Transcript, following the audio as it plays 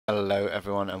Hello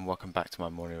everyone and welcome back to my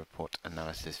morning report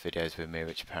analysis videos with me,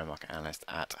 Richard Perry, market analyst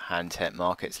at Hantec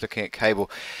Markets, looking at cable.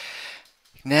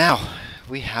 Now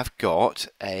we have got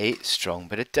a strong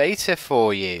bit of data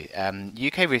for you.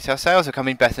 UK retail sales are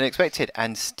coming better than expected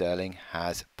and sterling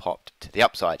has popped to the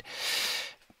upside.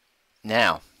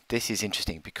 Now this is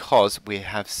interesting because we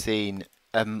have seen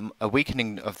a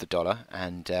weakening of the dollar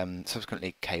and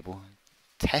subsequently cable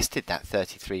tested that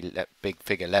 33 big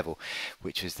figure level,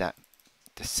 which was that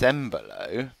December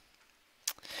low.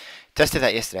 Tested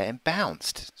that yesterday and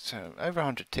bounced, so over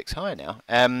 100 ticks higher now.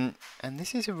 And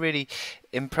this is a really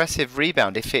impressive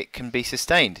rebound if it can be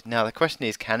sustained. Now the question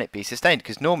is, can it be sustained?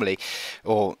 Because normally,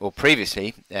 or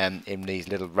previously, in these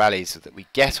little rallies that we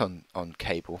get on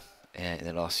cable in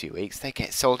the last few weeks, they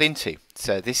get sold into.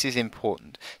 So this is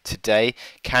important. Today,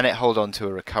 can it hold on to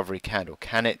a recovery candle?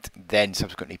 Can it then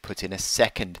subsequently put in a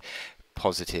second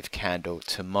positive candle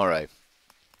tomorrow?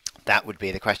 That would be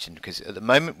the question, because at the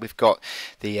moment we've got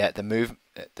the move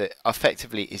that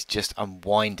effectively is just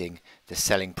unwinding the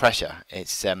selling pressure.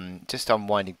 It's just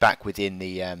unwinding back within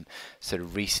the sort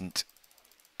of recent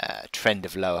trend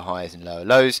of lower highs and lower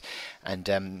lows,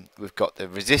 and we've got the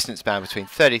resistance band between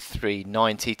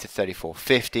 33.90 to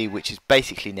 34.50, which is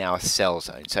basically now a sell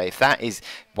zone. So if that is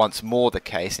once more the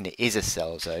case, and it is a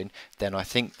sell zone, then I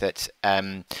think that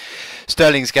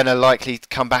sterling's going to likely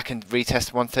come back and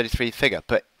retest 133 figure.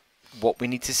 But what we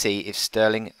need to see is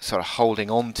sterling sort of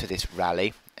holding on to this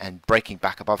rally and breaking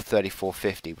back above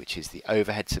 34.50, which is the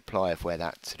overhead supply of where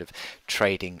that sort of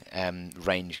trading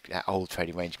range, that old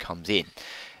trading range, comes in.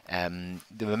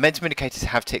 The momentum indicators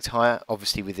have ticked higher,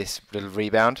 obviously, with this little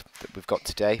rebound that we've got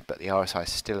today, but the RSI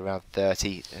is still around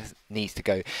 30. It needs to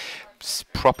go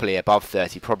properly above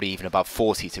 30, probably even above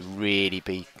 40, to really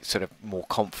be sort of more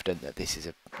confident that this is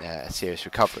a serious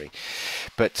recovery.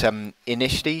 But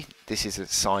initially, this is a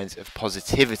signs of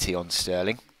positivity on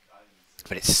sterling,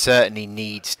 but it certainly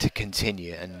needs to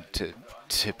continue and to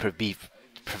be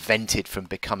prevented from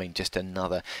becoming just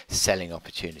another selling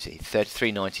opportunity.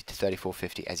 33.90 to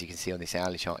 34.50, as you can see on this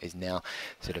hourly chart, is now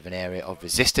sort of an area of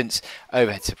resistance.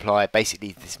 Overhead supply,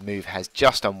 basically this move has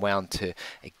just unwound to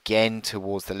again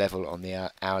towards the level on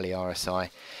the hourly RSI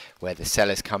where the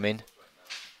sellers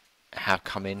have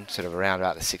come in sort of around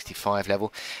about the 65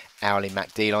 level. Hourly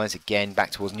MACD lines again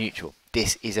back towards neutral.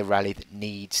 This is a rally that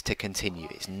needs to continue.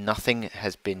 Nothing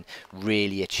has been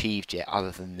really achieved yet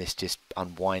other than this just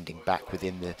unwinding back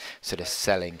within the sort of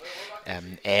selling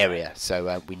area.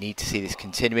 So we need to see this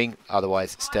continuing,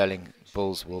 otherwise sterling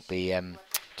bulls will be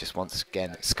just once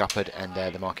again scuppered and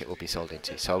the market will be sold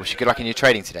into. So I wish you good luck in your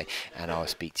trading today, and I'll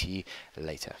speak to you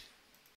later.